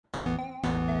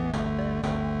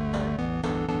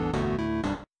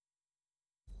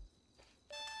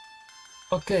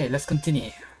Okay, let's continue.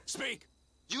 Speak!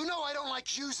 You know I don't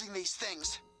like using these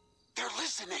things. They're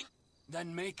listening.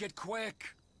 Then make it quick.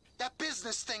 That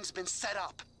business thing's been set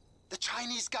up. The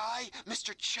Chinese guy,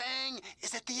 Mr. Chang,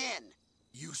 is at the inn.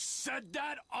 You said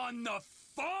that on the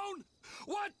phone?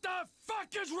 What the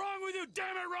fuck is wrong with you,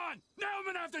 damn it, Ron? Now I'm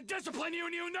gonna have to discipline you,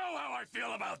 and you know how I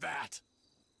feel about that.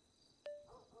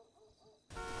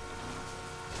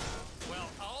 Well,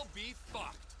 I'll be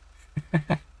fucked.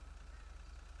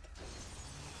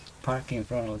 Park in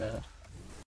front of the...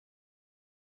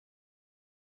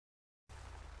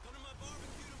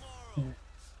 Yeah,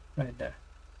 right there.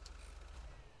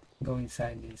 Go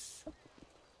inside this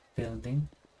building.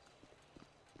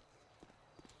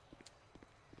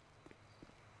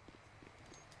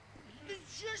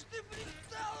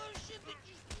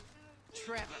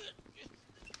 Trevor,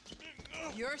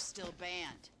 you're still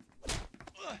banned.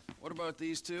 What about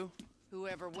these two?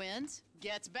 Whoever wins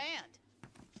gets banned.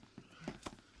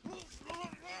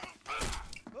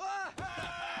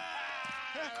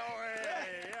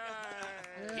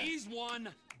 He's one.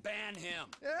 Ban him.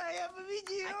 I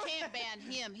can't ban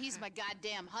him. He's my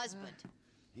goddamn husband.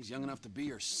 He's young enough to be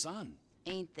your son.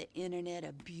 Ain't the internet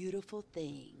a beautiful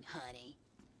thing, honey?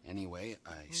 Anyway,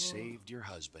 I saved your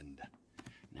husband.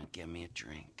 Now give me a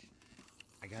drink.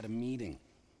 I got a meeting.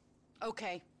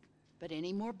 Okay, but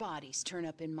any more bodies turn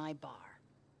up in my bar,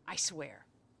 I swear,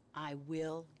 I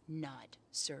will not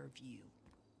serve you.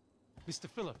 Mr.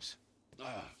 Phillips.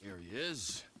 Ah, here he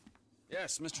is.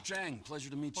 Yes, Mr. Chang, pleasure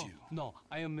to meet you. No,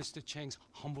 I am Mr. Chang's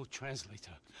humble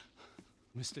translator.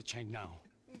 Mr. Chang now.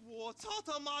 我操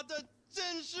他妈的，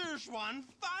真是爽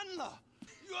翻了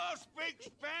 ！You all speak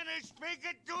Spanish, speak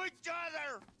it to each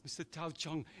other. Mr. Tao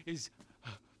Chung is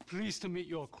pleased to meet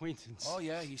your acquaintance. Oh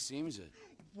yeah, he seems it.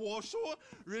 我说，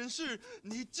人事，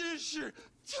你真是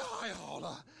太好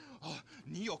了啊！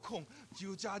你有空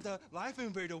就加的来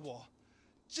分配的我，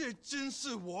这真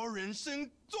是我人生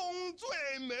中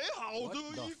最美好的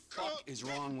What the 一刻。 fuck is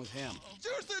wrong with him? 就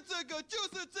是这个，就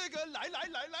是这个，来来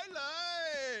来来来。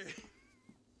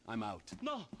 I'm out.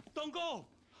 No, don't go!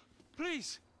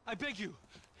 Please, I beg you.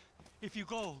 If you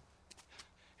go,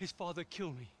 his father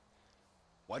kill me.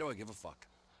 Why do I give a fuck?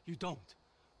 You don't.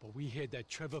 But we hear that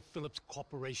Trevor Phillips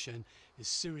Corporation is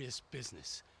serious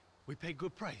business. We pay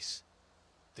good price.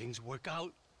 Things work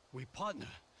out, we partner.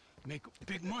 Make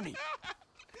big money.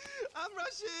 I'm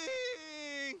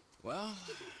rushing. Well,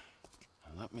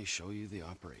 let me show you the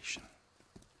operation.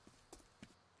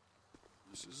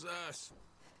 This is us.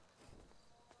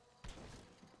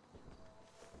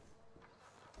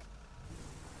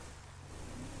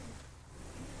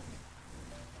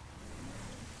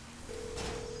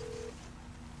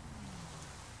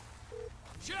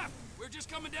 Chef, we're just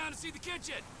coming down to see the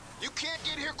kitchen. You can't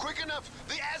get here quick enough.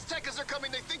 The Aztecas are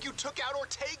coming. They think you took out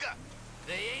Ortega.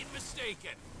 They ain't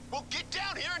mistaken. Well, get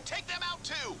down here and take them out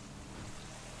too.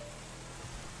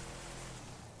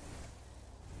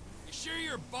 You sure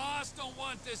your boss don't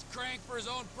want this crank for his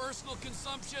own personal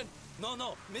consumption?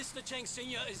 No, Mr. Chang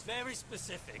Sr. is very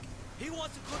specific. He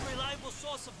wants a good, reliable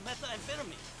source of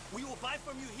methamphetamine. We will buy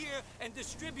from you here and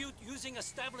distribute using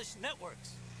established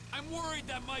networks. I'm worried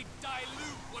that might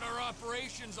dilute what our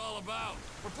operation's all about.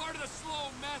 We're part of the slow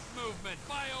meth movement,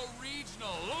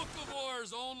 bio-regional,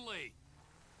 locavores only.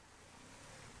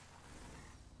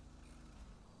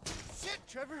 Shit,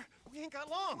 Trevor, we ain't got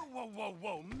long.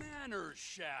 Whoa, manners,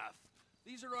 chef.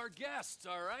 These are our guests,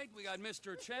 all right? We got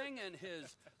Mr. Chang and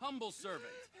his humble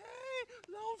servant. Hey,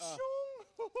 Lao Shung.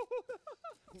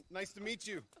 Nice to meet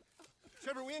you.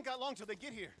 Trevor, we ain't got long till they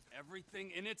get here.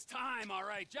 Everything in its time, all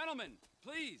right. Gentlemen,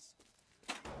 please,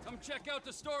 come check out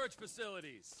the storage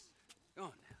facilities. Go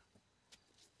on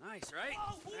now. Nice, right?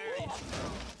 There you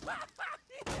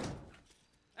go.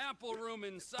 Ample room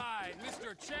inside.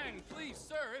 Mr. Chang, please,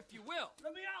 sir, if you will.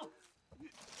 Let me out!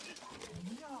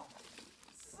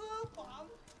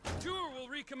 Tour will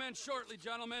recommence shortly,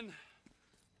 gentlemen.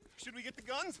 Should we get the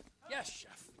guns? Yes,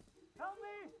 chef. Help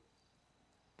me!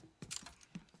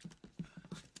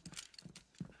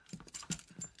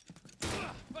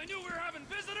 If I knew we were having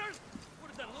visitors, would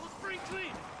have done a little spring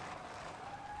clean.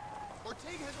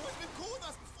 Ortega has always been cool with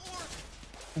us before.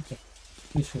 Okay,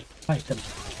 we should fight them.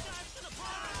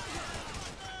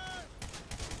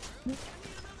 I'm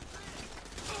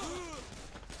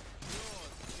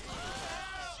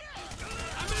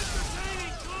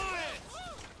entertaining clients!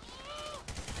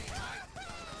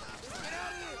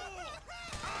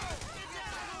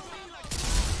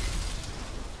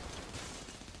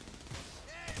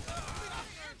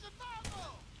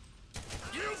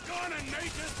 You've gone and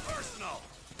made this personal!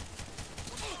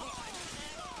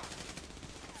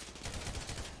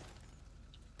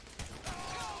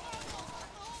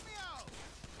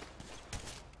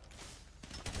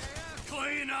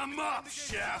 'em up,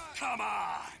 Chef! Come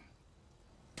on!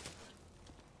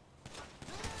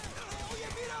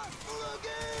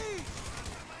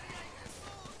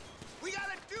 We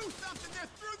gotta do something! They're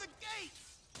through the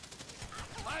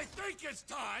gates! I think it's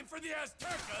time for the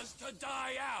Aztecas to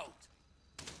die out!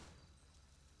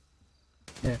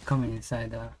 They're coming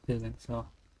inside the building, so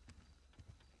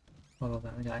follow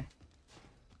that guy.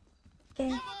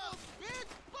 Okay.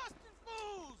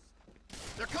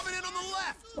 They're coming in on the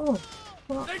left! Oh,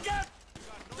 well, They got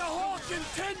the whole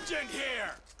contingent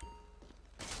here!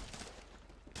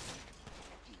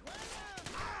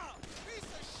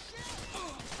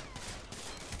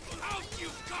 Out, you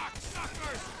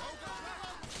cocksuckers!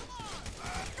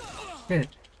 Good.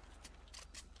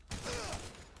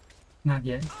 Not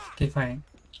yet. Keep fighting.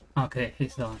 Okay,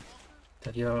 he's done.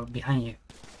 So you're behind you.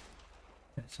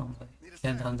 There's somebody.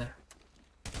 Get down there.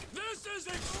 This is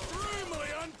extremely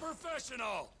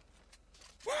unprofessional!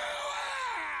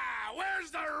 Woo-ah!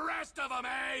 Where's the rest of them,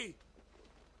 eh?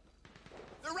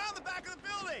 They're around the back of the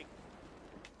building!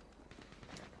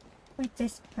 with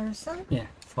this person. Yeah,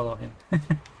 follow him.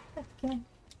 Okay.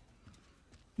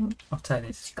 Outside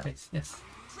this space, yes.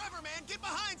 Trevor, man, get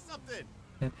behind something!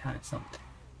 Get behind something.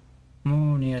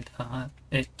 More near the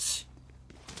edge.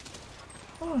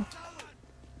 Oh,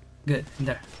 Good,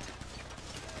 there.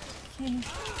 okay.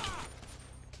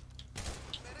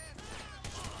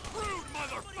 Rude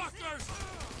motherfuckers!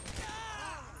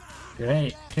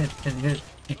 Great, good.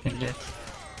 You can get.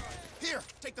 Here,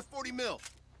 take the 40 mil.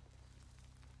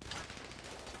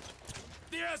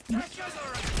 The Aztecas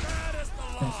are as bad as the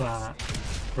There's law!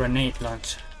 a grenade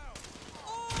launcher.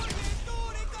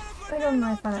 I don't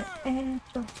know if I...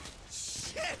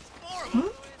 Shit!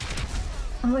 Horrible!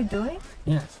 Am I doing?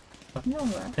 Yes, but No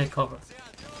way. take cover.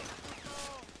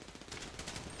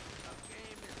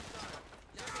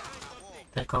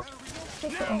 Take cover.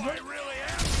 Take it Now over. I really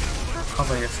am!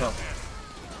 Cover yourself.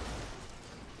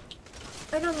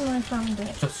 I don't know if I'm doing.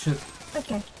 Just shoot.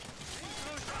 Okay.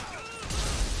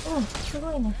 Oh, す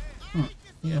ごいね。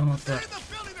 You're almost there. They're in the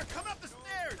building! They're coming up the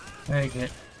stairs! Very good.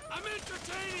 I'm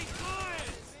entertaining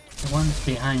clients! The one's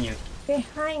behind you.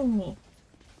 Behind me.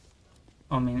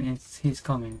 I mean, he's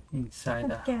coming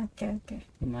inside. Okay.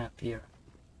 He might appear.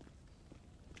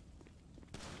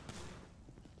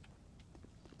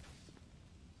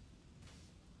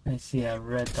 I see a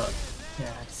red dot.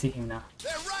 Yeah, I see him now.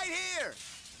 They're right here!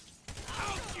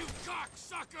 Out, you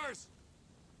cocksuckers!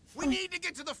 We need to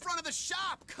get to the front of the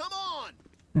shop! Come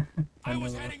on! I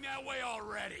was heading that way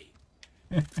already!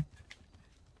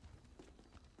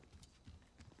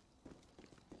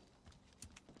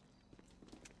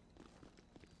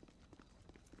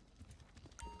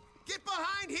 Get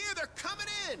behind here! They're coming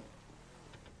in!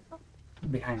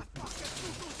 Behind. Go.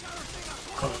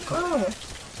 Oh,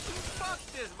 Fuck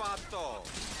this, vato!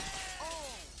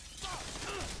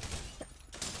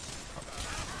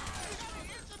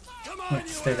 Come on,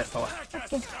 Let's stay there for a while.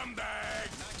 Azteca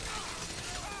scumbags!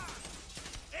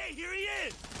 Hey, here he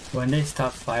is! When they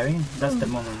start firing, that's the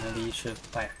moment maybe you should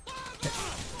fire.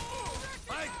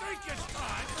 I think it's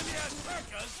time for the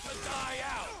Aztecas to die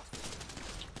out!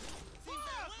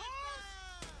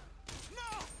 No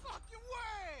fucking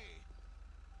way!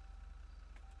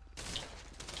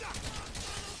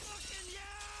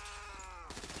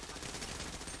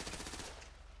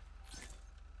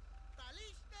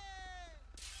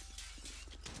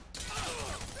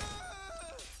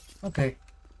 Okay.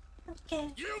 okay.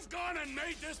 You've gone and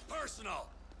made this personal!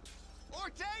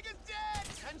 Ortega's dead!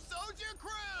 And so's your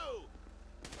crew!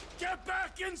 Get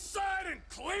back inside and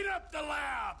clean up the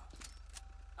lab!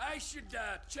 I should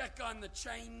check on the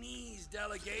Chinese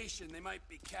delegation. They might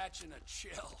be catching a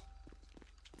chill.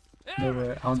 They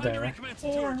were out Time to there, right? recommence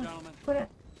the tour, Yeah. gentlemen. これ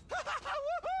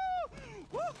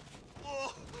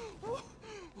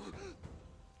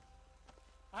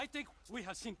I think we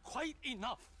have seen quite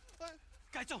enough.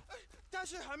 该长，但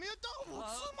是还没有到我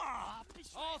次嘛！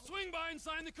 I'll swing by and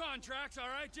sign the contracts, all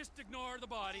right? Just ignore the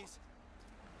bodies.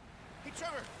 Hey,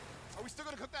 Trevor, are we still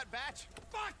gonna cook that batch?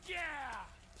 Fuck yeah!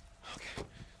 Okay.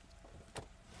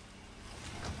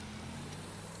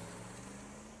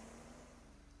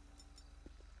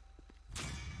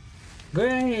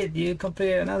 Great! You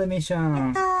completed another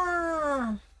mission.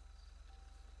 あ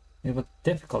It was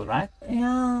difficult, right?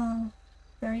 Yeah.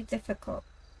 Very difficult.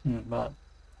 But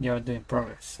you're doing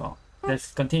progress, so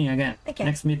let's continue again. Okay.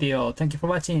 Next video. Thank you for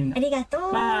watching. ありがと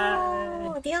う。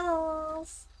 Bye. ディオー